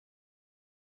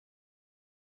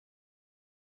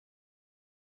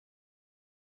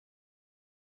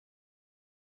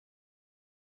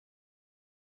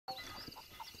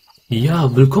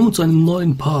Ja, willkommen zu einem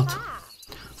neuen Part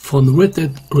von Red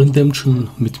Dead Redemption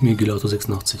mit mir,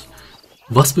 Gilator86.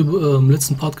 Was wir im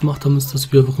letzten Part gemacht haben, ist,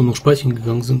 dass wir einfach nur noch speichern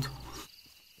gegangen sind.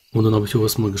 Und dann habe ich auch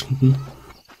erstmal geschnitten.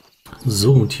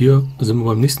 So, und hier sind wir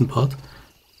beim nächsten Part.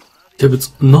 Ich habe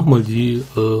jetzt nochmal die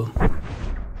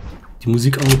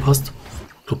Musik angepasst.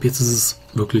 Ich glaube, jetzt ist es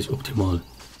wirklich optimal.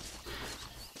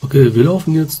 Okay, wir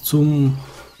laufen jetzt zum...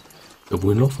 Ja,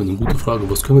 wohin laufen wir? Eine gute Frage.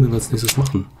 Was können wir denn als nächstes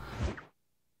machen?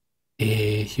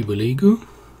 Ich überlege.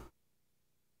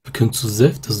 Wir können zu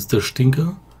Seth, das ist der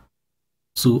Stinker.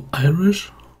 Zu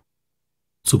Irish.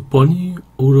 Zu Bonnie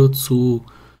oder zu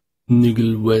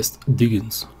Nigel West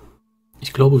Diggins.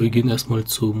 Ich glaube, wir gehen erstmal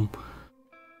zum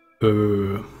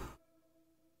zu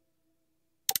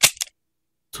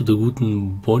der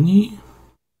guten Bonnie.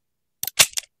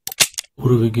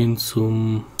 Oder wir gehen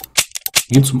zum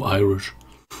Irish.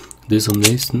 Der ist am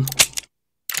nächsten.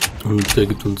 Und der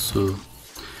gibt uns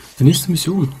die nächste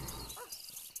Mission.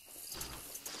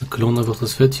 Wir klauen einfach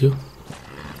das Pferd hier.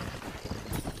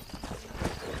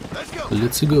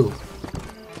 Let's go.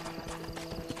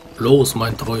 Los,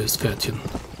 mein treues Pferdchen.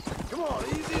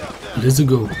 Let's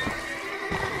go.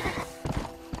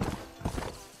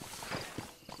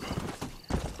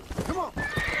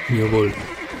 Jawohl.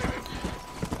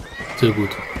 Sehr gut.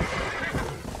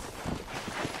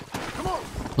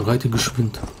 Reite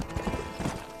geschwind.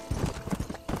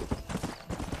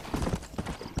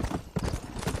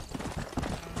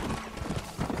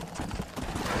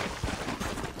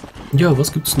 Ja,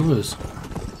 was gibt's Neues?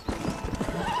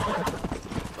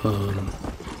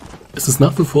 Es ist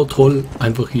nach wie vor toll,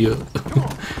 einfach hier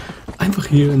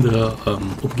in der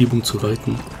Umgebung zu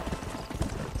reiten.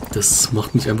 Das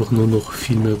macht mich einfach nur noch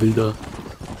viel mehr wilder,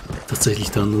 tatsächlich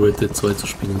dann Red Dead 2 zu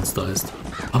spielen, wenn es da ist.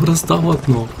 Aber das dauert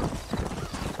noch.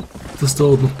 Das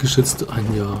dauert noch geschätzt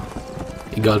ein Jahr.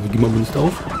 Egal, wir geben aber nicht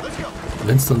auf.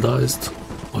 Wenn es dann da ist,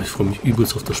 oh, ich freue mich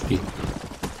übelst auf das Spiel.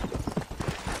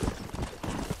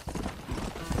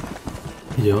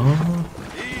 Ja,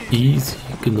 easy,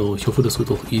 genau. Ich hoffe, das wird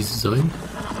auch easy sein.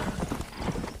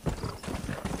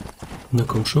 Na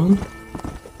komm schon.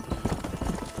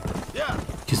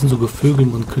 Hier sind sogar Vögel,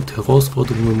 man kriegt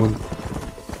Herausforderungen, wenn man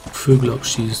Vögel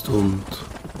abschießt und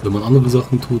wenn man andere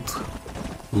Sachen tut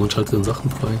und man schaltet dann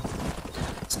Sachen frei.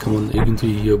 Das kann man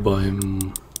irgendwie hier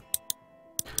beim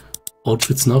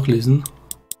Outfits nachlesen.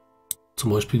 Zum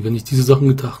Beispiel, wenn ich diese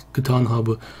Sachen getan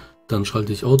habe, dann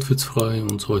schalte ich Outfits frei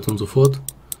und so weiter und so fort.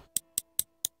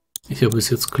 Ich habe bis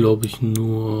jetzt, glaube ich,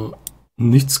 nur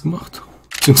nichts gemacht.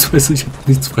 Beziehungsweise ich habe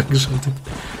nichts freigeschaltet,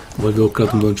 weil wir auch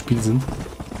gerade im neuen Spiel sind.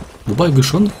 Wobei wir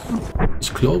schon,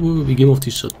 ich glaube, wir gehen auf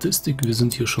die Statistik. Wir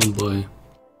sind hier schon bei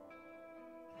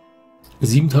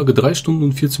 7 Tage, 3 Stunden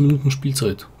und 14 Minuten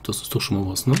Spielzeit. Das ist doch schon mal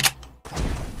was, ne?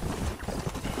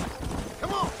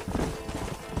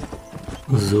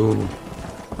 So.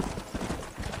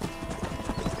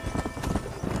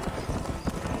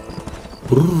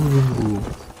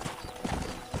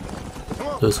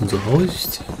 Da ist unser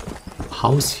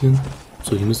Hauschen.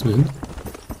 So, hier müssen wir hin.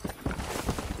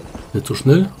 Nicht so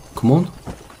schnell. Come on.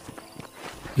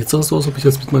 Jetzt sah es so aus, als ob ich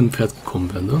jetzt mit meinem Pferd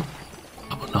gekommen wäre, ne?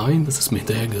 Aber nein, das ist mir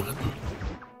hinterher geritten.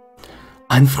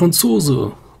 Ein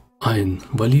Franzose, ein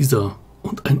Waliser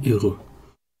und ein Irre.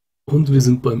 Und wir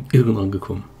sind beim Irren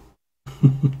angekommen.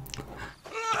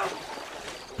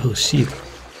 Oh shit.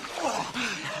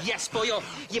 Yes, boyo,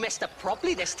 you messed up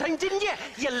properly this time, didn't you?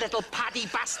 You little paddy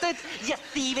bastard! You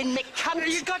thieving McCunt!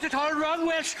 You got it all wrong,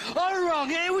 Welsh. All wrong.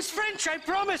 It was French, I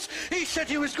promise. He said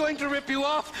he was going to rip you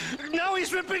off. Now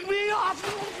he's ripping me off.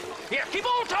 Here, keep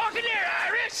on talking there,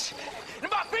 Irish. In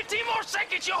about 15 more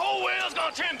seconds, your whole world's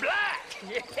gonna turn black.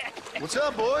 What's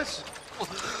up, boys?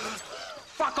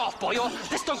 Fuck off, boyo.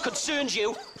 This don't concern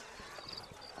you.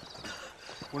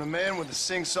 When a man with a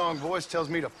sing-song voice tells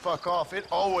me to fuck off, it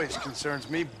always concerns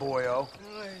me, boyo.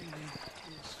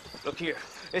 Look here,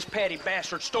 this patty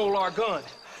bastard stole our guns,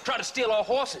 tried to steal our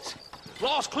horses.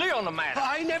 Law's clear on the matter.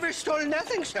 I never stole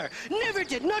nothing, sir. Never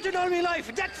did. Not in all my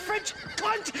life. That French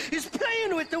cunt is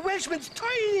playing with the Welshman's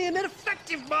tiny and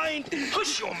ineffective mind.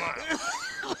 Hush your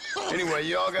mouth. Anyway,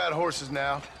 you all got horses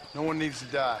now. No one needs to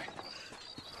die.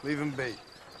 Leave him be.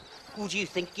 Who do you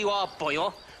think you are,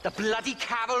 boyo? The bloody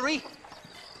cavalry?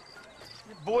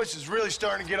 Your voice is really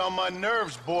starting to get on my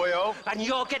nerves, boyo. And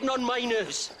you're getting on my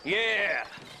nerves. Yeah.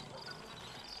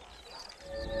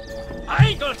 I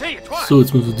ain't gonna tell you twice. So,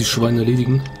 jetzt müssen wir die Schweine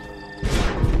erledigen.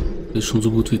 Er ist schon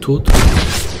so gut wie tot.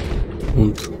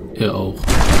 Und er auch.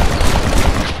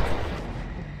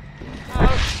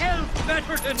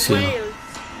 Tja.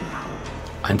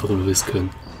 Einfach weil wir es können.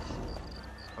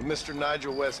 Mr.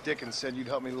 Nigel West Dickens said you'd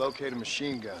help me locate a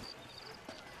machine gun.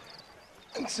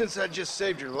 And since I just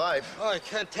saved your life... I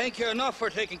can't thank you enough for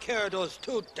taking care of those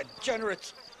two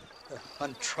degenerates.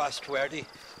 Untrustworthy,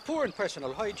 poor in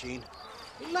personal hygiene,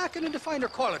 lacking in the finer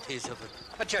qualities of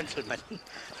a gentleman.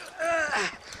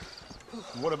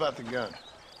 What about the gun?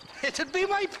 It'd be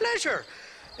my pleasure.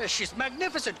 She's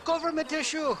magnificent, government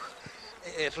issue.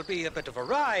 It'll be a bit of a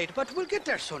ride, but we'll get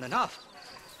there soon enough.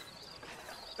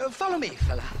 Follow me,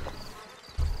 fella.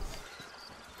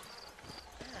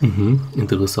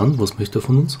 Interessant. Was möchte er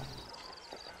von uns?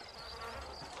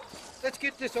 Let's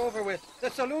get this over with. The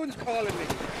saloon's calling me.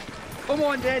 Come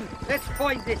on then, let's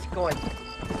find this guy.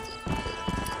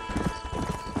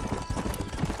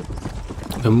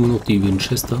 Wir haben nur noch die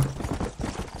Winchester.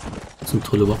 Das ist eine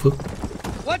tolle Waffe.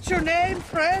 What's your name,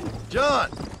 friend?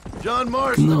 John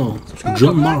Marston. Genau,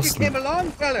 John Marston.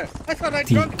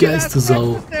 Die geilste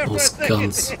Sau aus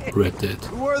ganz Red Dead.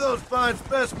 Who were those fine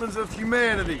specimens of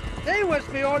humanity? They was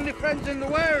my only friends in the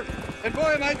world. And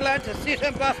boy, am I glad to see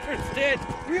them bastards dead.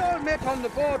 We all met on the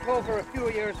boat over a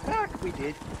few years back, we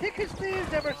did. Thick as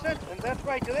thieves ever since, and that's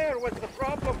right there was the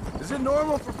problem. Is it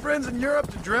normal for friends in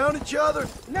Europe to drown each other?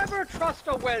 Never trust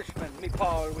a Welshman, me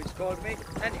pa always told me.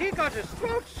 And he got his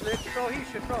throat slit, so he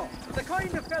should know. The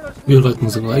kind of fellows... Wir reiten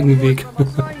unseren eigenen Weg.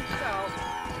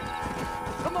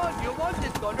 Come on, you want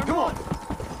this gun or Come on.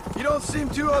 You don't seem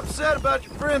too upset about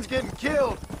your friends getting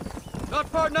killed. Not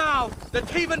for now. The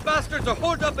thieving bastards are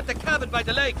holed up at the cabin by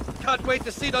the lake. Can't wait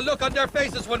to see the look on their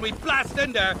faces when we blast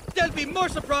in there. They'll be more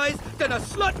surprised than a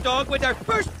slut dog with their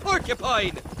first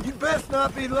porcupine. You best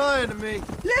not be lying to me.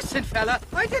 Listen, fella,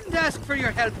 I didn't ask for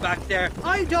your help back there.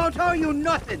 I don't owe you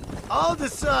nothing. I'll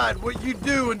decide what you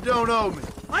do and don't owe me.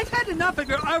 I've had enough of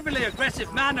your overly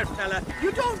aggressive manners, fella.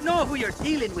 You don't know who you're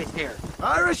dealing with here.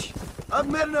 Irish, I've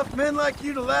met enough men like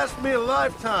you to last me a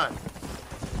lifetime.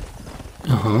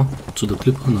 Aha, zu der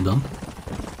Klippe, na dann.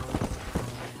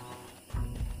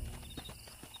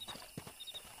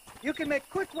 You can make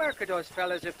quick work of those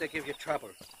fellas if they give you trouble.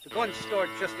 The gun's stored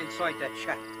just inside that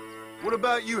shack. What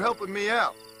about you helping me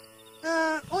out?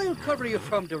 I'll cover you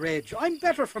from the ridge. I'm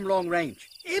better from long range.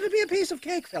 It'll be a piece of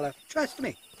cake, fella. Trust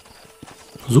me.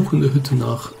 Suche in der Hütte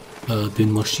nach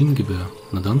dem Maschinengewehr.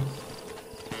 Na dann.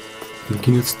 Wir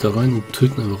gehen jetzt da rein und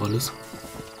töten einfach alles.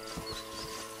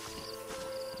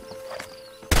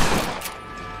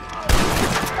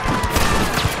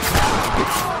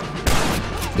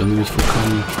 Wir haben nämlich vor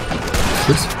keinem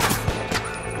Schuss.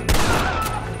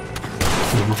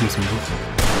 Wir machen es einfach.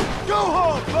 Go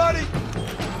home, buddy!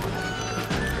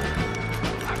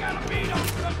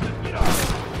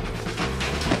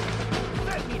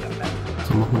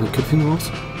 So, machen wir den Köpfchen raus.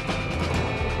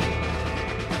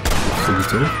 So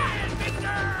geht's auch.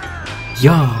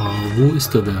 Ja, wo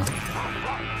ist der Bär?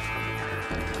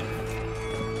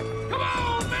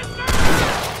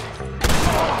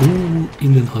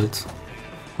 In den Hals.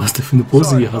 Was der für eine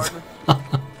Pose hier hat.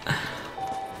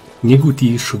 Ja gut,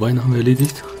 die Schweine haben wir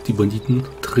erledigt. Die Banditen,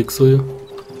 Tricksäue.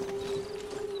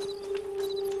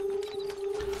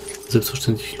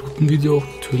 Selbstverständlich looten wir die auch,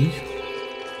 natürlich.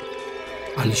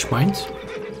 Alles meins.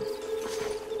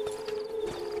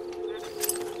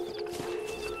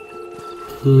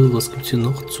 Was gibt's hier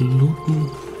noch zu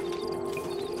looten?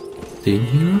 Den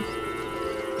hier.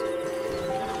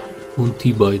 Und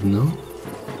die beiden, ne?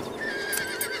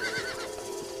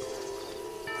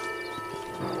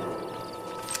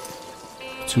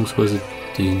 Beziehungsweise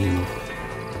den hier noch.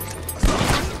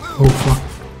 Oh fuck.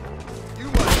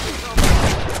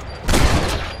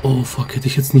 Oh fuck, hätte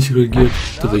ich jetzt nicht reagiert,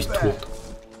 da wäre ich tot.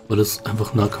 Weil das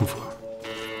einfach Nahkampf war.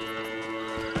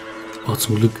 Aber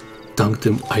zum Glück, dank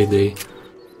dem I-Day,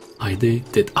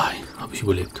 Dead Eye, habe ich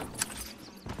überlebt.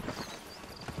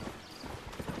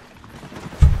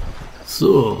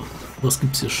 So, was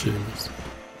gibt's hier Schönes?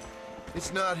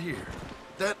 It's not here.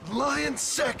 That lying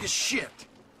sack of shit.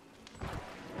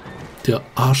 Der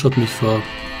Arsch hat mich verraten.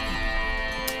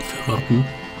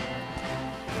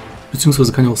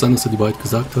 Beziehungsweise kann ja auch sein, dass er die Wahrheit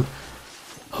gesagt hat.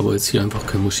 Aber es hier einfach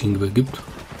kein Maschinengewehr gibt.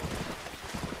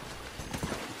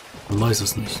 Man weiß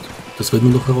es nicht. Das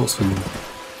werden wir noch herausfinden.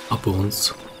 Ob er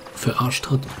uns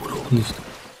verarscht hat oder auch nicht.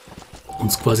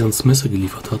 Uns quasi ans Messer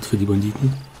geliefert hat für die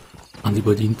Banditen. An die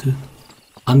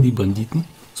Banditen.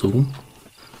 So rum.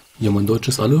 Ja, mein Deutsch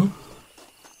ist alle.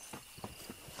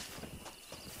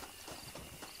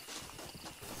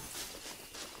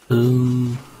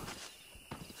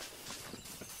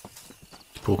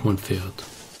 Ich brauche mal ein Pferd.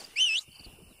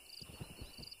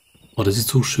 Oh, das sieht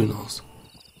so schön aus.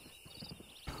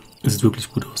 Das sieht wirklich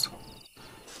gut aus.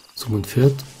 So, mein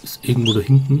Pferd ist irgendwo da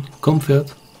hinten. Komm,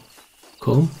 Pferd.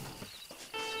 Komm.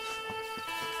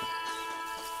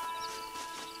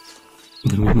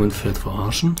 Will mich mein Pferd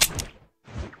verarschen?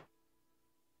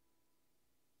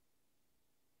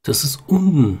 Das ist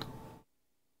unten.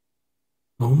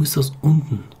 Warum ist das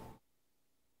unten?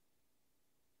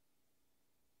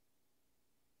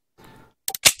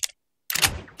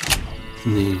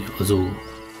 Nee, also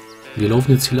wir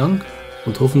laufen jetzt hier lang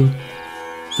und hoffen,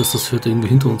 dass das Pferd irgendwie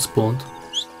hinter uns spawnt.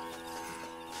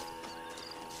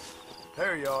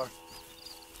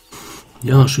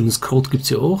 Ja, schönes Kraut gibt es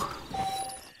hier auch.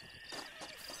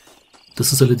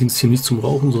 Das ist allerdings hier nicht zum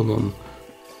Rauchen, sondern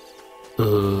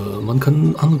man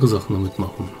kann andere Sachen damit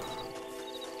machen.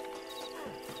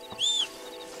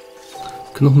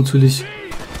 Man kann auch natürlich,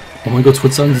 oh mein Gott, ich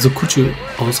wollte sagen, diese Kutsche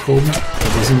ausrauben,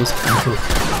 aber sind das einfach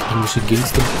englische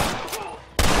Gangster.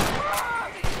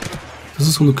 Das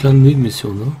ist so eine kleine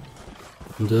Nebenmission, ne?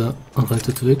 Und der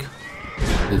reitet weg.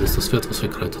 Ne, das ist das Pferd, was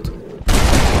wegreitet.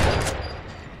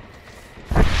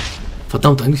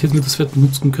 Verdammt, eigentlich hätten wir das Pferd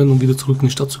benutzen können, um wieder zurück in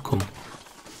die Stadt zu kommen.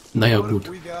 Naja, gut.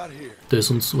 Da ist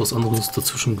uns was anderes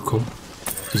dazwischen gekommen.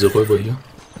 Dieser Räuber hier.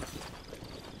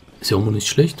 Ist ja auch mal nicht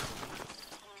schlecht.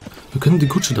 Wir können die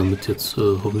Kutsche damit jetzt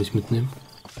hoffentlich mitnehmen.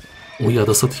 Oh ja,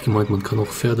 das hatte ich gemeint. Man kann auch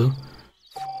Pferde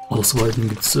ausweiten.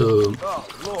 Gibt es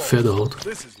Pferdehaut.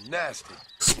 Das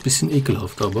ist ein bisschen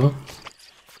ekelhaft, aber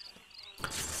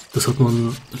das hat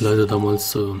man leider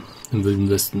damals im Wilden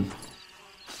Westen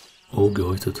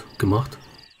gehäutet gemacht.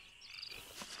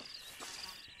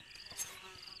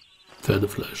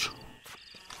 Pferdefleisch.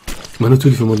 Ich meine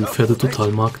natürlich, wenn man Pferde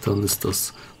total mag, dann ist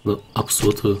das eine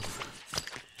absurde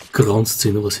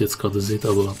Grauenszene, was ihr jetzt gerade seht,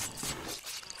 aber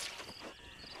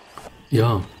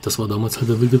ja, das war damals halt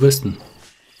der Wilde Westen.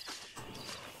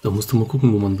 Da musste man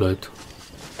gucken, wo man bleibt.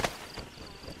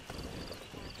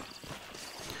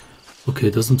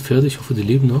 Okay, das sind Pferde, ich hoffe, die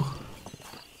leben noch.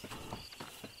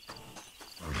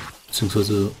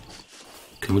 Beziehungsweise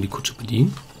können wir die Kutsche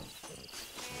bedienen.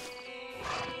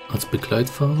 Als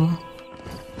Begleitfahrer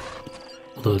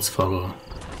oder als Fahrer?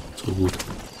 So gut.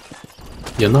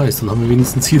 Ja, nice, dann haben wir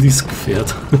wenigstens hier dieses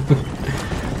Pferd.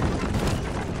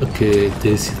 Okay,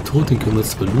 der ist hier tot, den können wir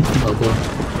jetzt zwar looten, aber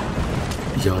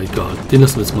ja, egal. Den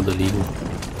lassen wir jetzt mal da liegen.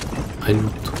 Ein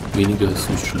Loot weniger ist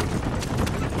nicht schlimm.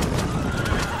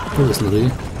 Oh, das ist ein Reh.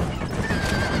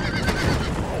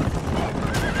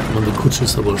 Mann, die Kutsche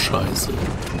ist aber scheiße.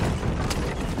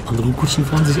 Andere Kutschen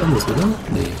fahren sich anders, oder?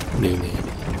 Nee.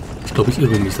 Ich glaube, ich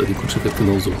irre mich da, die Kutsche fährt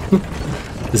genauso.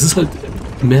 Es ist halt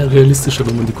mehr realistischer,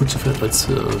 wenn man die Kutsche fährt, als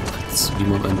wie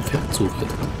man ein Pferd zureitet.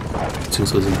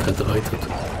 Beziehungsweise ein Pferd reitet.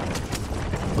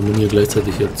 Und wenn ihr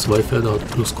gleichzeitig ja 2 Pferde hat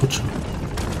plus Kutsche,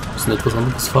 ist ein etwas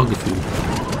anderes Fahrgefühl.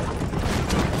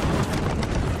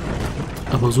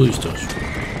 Aber so ist das.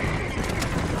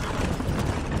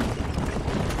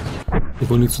 Wir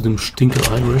wollen jetzt zu dem Stinker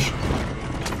Irish.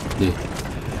 Nee.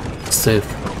 Seth.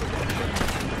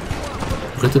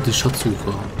 Rettet die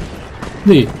Schatzsucher.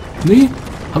 Nee.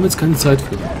 Haben jetzt keine Zeit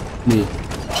für. Nee.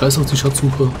 Scheiß auf die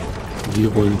Schatzsucher.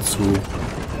 Wir wollen zu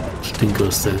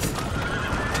Stinker Seth.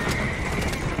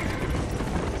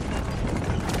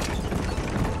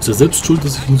 Ist er selbst schuld,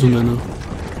 dass ich ihn so nenne?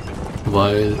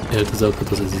 Weil er gesagt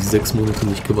hat, dass er sich 6 Monate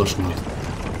nicht gewaschen hat.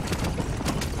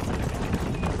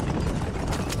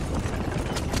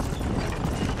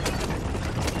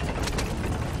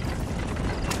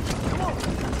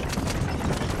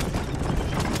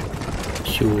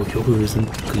 Ich hoffe, wir sind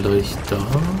gleich da.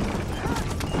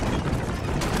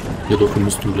 Ja doch, wir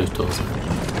müssten gleich da sein.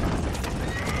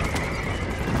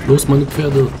 Los, meine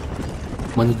Pferde.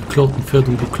 Meine geklauten Pferde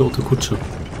und geklaute Kutsche.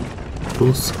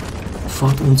 Los,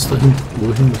 fahrt uns dahin, wo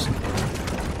wir hin müssen.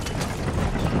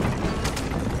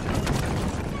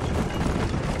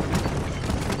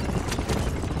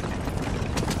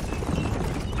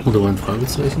 Und da war ein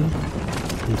Fragezeichen.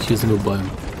 Und hier sind wir beim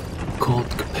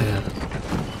Court Capel.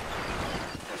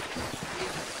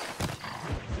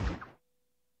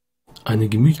 Eine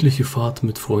gemütliche Fahrt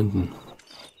mit Freunden.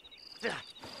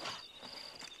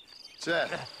 Seth,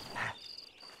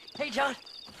 Hey, John.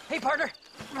 Hey, partner.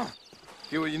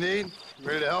 get what you need?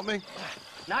 Ready to help me?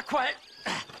 Not quite.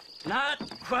 Not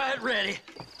quite ready.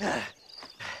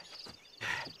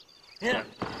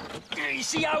 You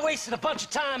see, I wasted a bunch of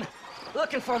time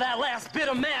looking for that last bit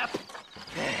of map.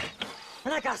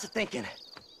 And I got to thinking,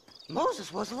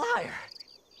 Moses was a liar.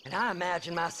 And I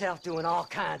imagined myself doing all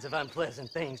kinds of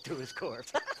unpleasant things to his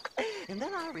corpse. And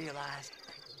then I realized...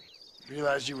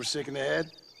 Realized you were sick in the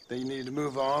head? That you needed to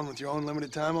move on with your own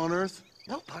limited time on Earth?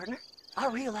 No, partner. I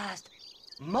realized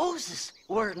Moses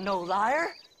weren't no liar.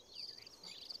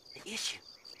 The issue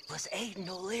was Aiden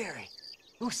O'Leary,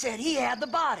 who said he had the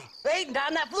body. Aiden died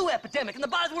in that flu epidemic, and the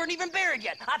bodies weren't even buried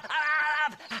yet.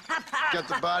 Got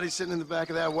the body sitting in the back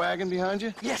of that wagon behind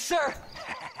you? Yes, sir.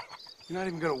 You're not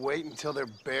even gonna wait until they're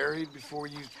buried before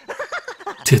you...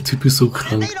 Der Typ ist so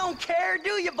krank. They don't care,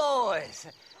 do you, boys?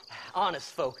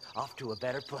 Honest folk off to a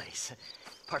better place.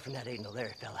 Apart from that Aiden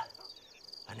O'Leary fella,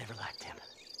 I never liked him.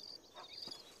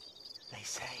 They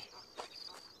say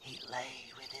he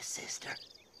laid with his sister.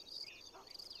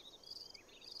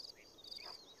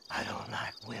 I don't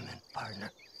like women,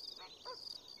 partner.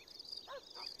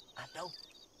 I don't.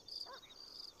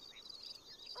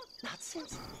 Not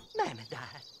since Mammy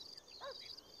died.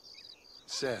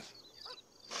 Seth,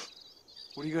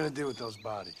 what are you gonna do with those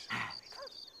bodies?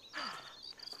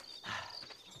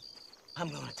 I'm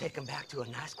gonna take them back to a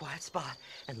nice quiet spot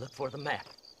and look for the map.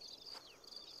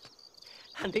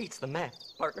 I needs the map,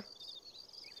 partner.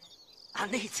 I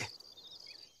needs it.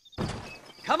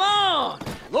 Come on!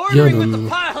 Loitering with the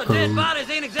pile of dead bodies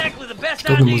ain't exactly the best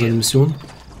Starten wir seine idea. Mission.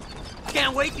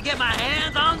 Can't wait to get my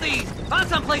hands on these. Find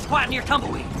someplace quiet near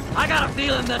Tumbleweed. I got a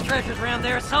feeling the treasure's around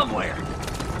there somewhere.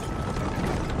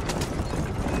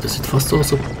 Das sieht fast so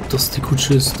aus, ob das die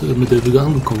Kutsche ist, mit der wir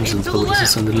angekommen sind, aber das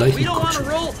ist eine Leichenkutsche.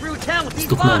 Das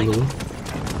ist doch eine andere.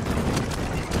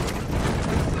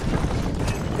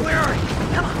 Where are you?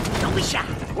 Come on, don't be shy.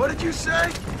 What did you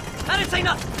say? I didn't say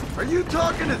nothing. Are you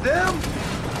talking to them?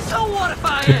 So what if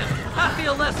I am? I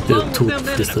feel less alone with them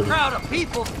than in a crowd of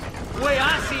people. The way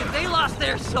I see it, they lost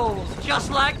their souls,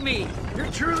 just like me. You're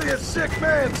truly a sick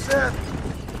man, Seth.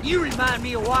 You remind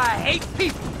me of why I hate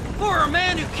people. For a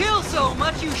man who kills so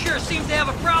much, you sure seem to have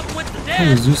a problem with the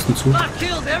dead. I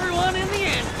killed everyone in the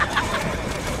end.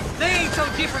 They ain't so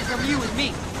different from you and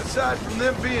me. Aside from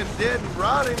them being dead and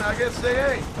rotting, I guess they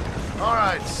ain't. All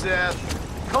right, Seth,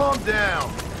 calm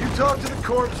down. You talk to the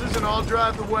corpses and I'll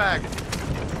drive the wagon.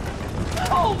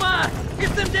 Oh my!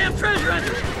 It's them damn treasure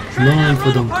hunters! Nein,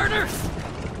 verdammt.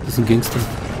 Das ist ein Gangster.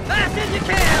 Fast as you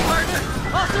can, partner!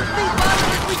 I'll search these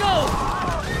bodies as we go!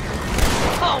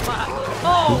 Oh my!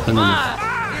 Oh my!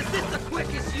 Is this the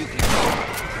quickest you can go?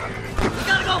 We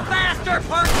gotta go faster,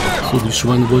 partner! So, die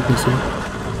Schweine wollten so.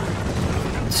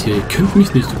 Tja, ihr könnt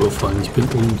mich nicht überfallen. Ich bin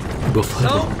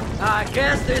unüberfallbar. So, I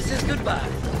guess this is goodbye.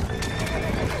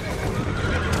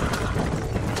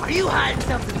 Are you hiding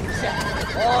something yourself?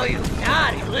 Oh, you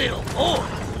naughty little boy!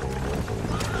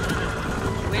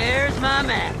 Where's my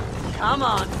map? Come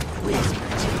on, whisper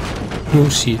to me. Oh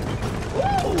shit.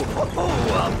 Ooh,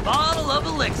 a bottle of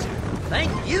elixir.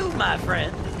 Thank you, my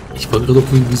friend. Ich war gerade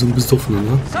auf irgendwie so ein Besoffener,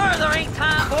 ne? Sorry, there ain't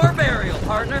time for burial,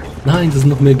 partner. Nein, das sind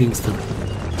noch mehr Gangster.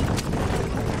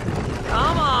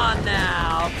 Come on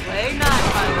now, play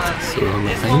nice, my love. So, haben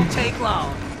wir This einen. won't take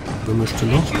long. Wer möchte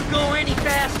noch? Can't you go any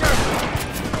faster?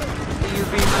 Will you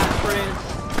be my friend?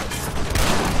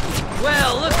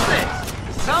 Well, look at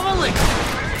this. Some elixir.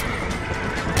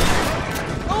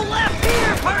 Go left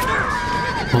here, partner.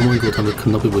 Oh mein Gott, haben wir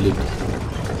knapp überlebt.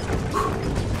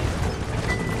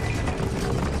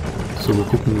 So, mal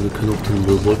gucken, wir können auch den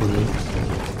Revolver nehmen.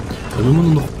 Wir haben immer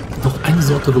nur noch eine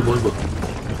Sorte Revolver.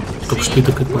 Ich glaube,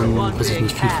 später kriegt man, weiß ich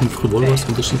nicht, 4, 5 Revolvers,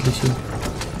 unterschiedliche,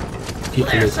 die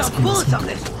alle etwas anders sind.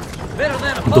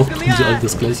 Und doch tun sie alle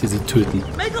das Gleiche, sie töten.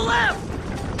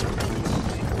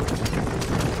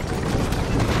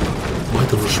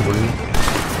 Weitere Schweine.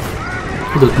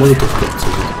 Oh, der hat Molotov gehabt, so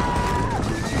gut.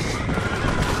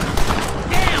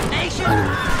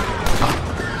 Eine.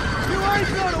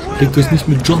 Legt euch nicht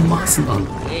mit John Marston an,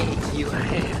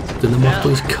 denn er macht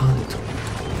euch kalt.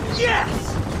 Yes,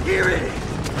 here it is.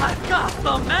 I got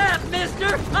the map,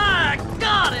 mister. I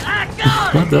got it. I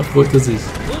got Na, it. da freut er sich.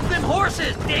 Move them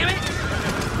horses, damn it.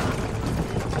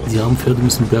 Die armen Pferde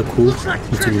müssen berghoch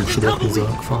mit so einem schwachen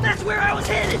Sarg fahren. That's where I was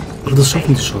headed. Aber das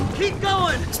schaffen die schon. Keep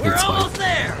going. Das sind We're zwei. almost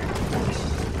there.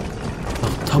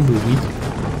 Nach Tumbleweed.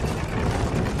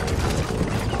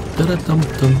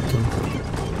 Da-da-dam-dam-dam.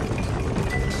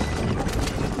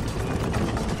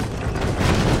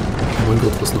 Oh mein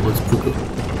Gott, was ist eine Holzbrücke?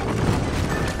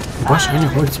 Was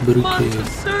eine Holzbrücke?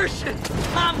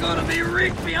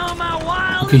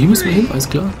 Okay, hier müssen wir hin, alles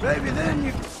klar.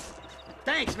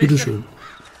 Bitteschön.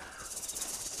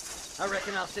 I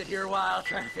reckon I'll sit here a while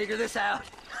trying to figure this out.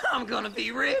 I'm gonna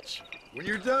be rich. When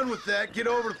you're done with that, get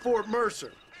over to Fort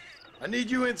Mercer. I need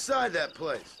you inside that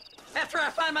place. After I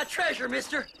find my treasure,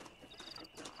 mister.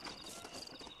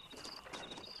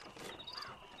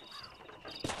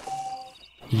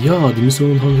 Ja, die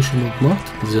Mission haben wir schon mal gemacht.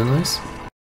 Sehr nice.